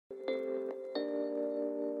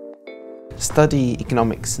Study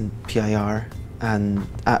economics and PIR and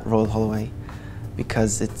at Royal Holloway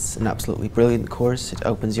because it's an absolutely brilliant course. It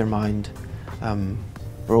opens your mind,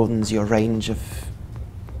 broadens your range of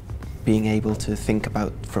being able to think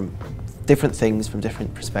about from different things from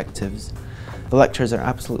different perspectives. The lectures are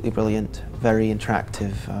absolutely brilliant, very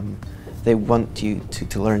interactive. They want you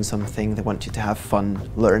to learn something, they want you to have fun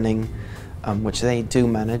learning, which they do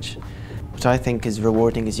manage. What I think is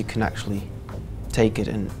rewarding is you can actually take it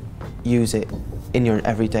and use it in your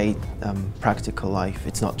everyday practical life.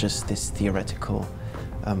 It's not just this theoretical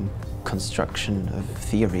construction of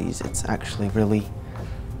theories, it's actually really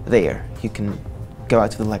there. You can go out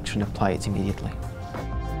to the lecture and apply it immediately.